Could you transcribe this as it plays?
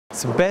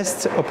The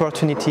best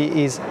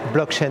opportunity is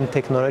blockchain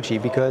technology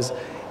because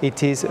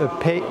it is a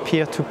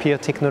peer-to-peer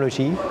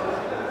technology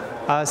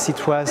as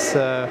it was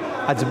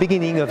at the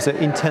beginning of the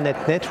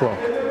internet network.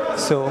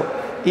 So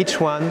each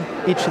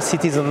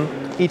citizen,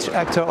 each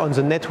actor on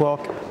the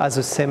network has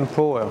the same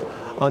power.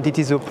 And it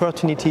is an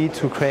opportunity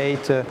to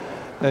create a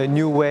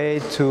new way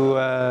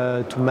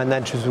to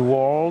manage the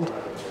world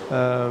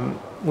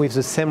with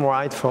the same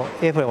right for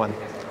everyone.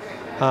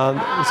 And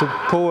the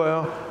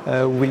power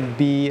will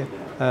be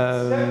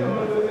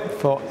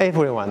for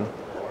everyone,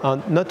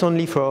 and not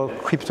only for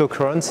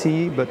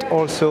cryptocurrency, but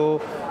also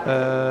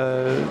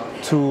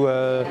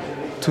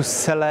to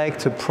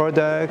select a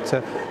product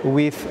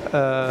with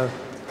a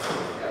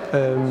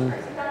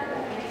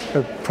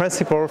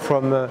principle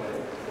from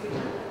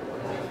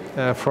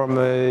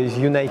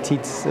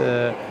United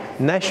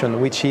Nations,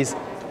 which is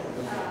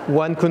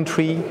one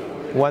country,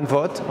 one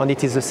vote, and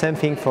it is the same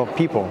thing for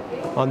people.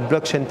 And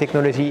blockchain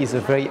technology is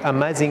a very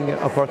amazing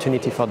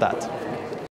opportunity for that.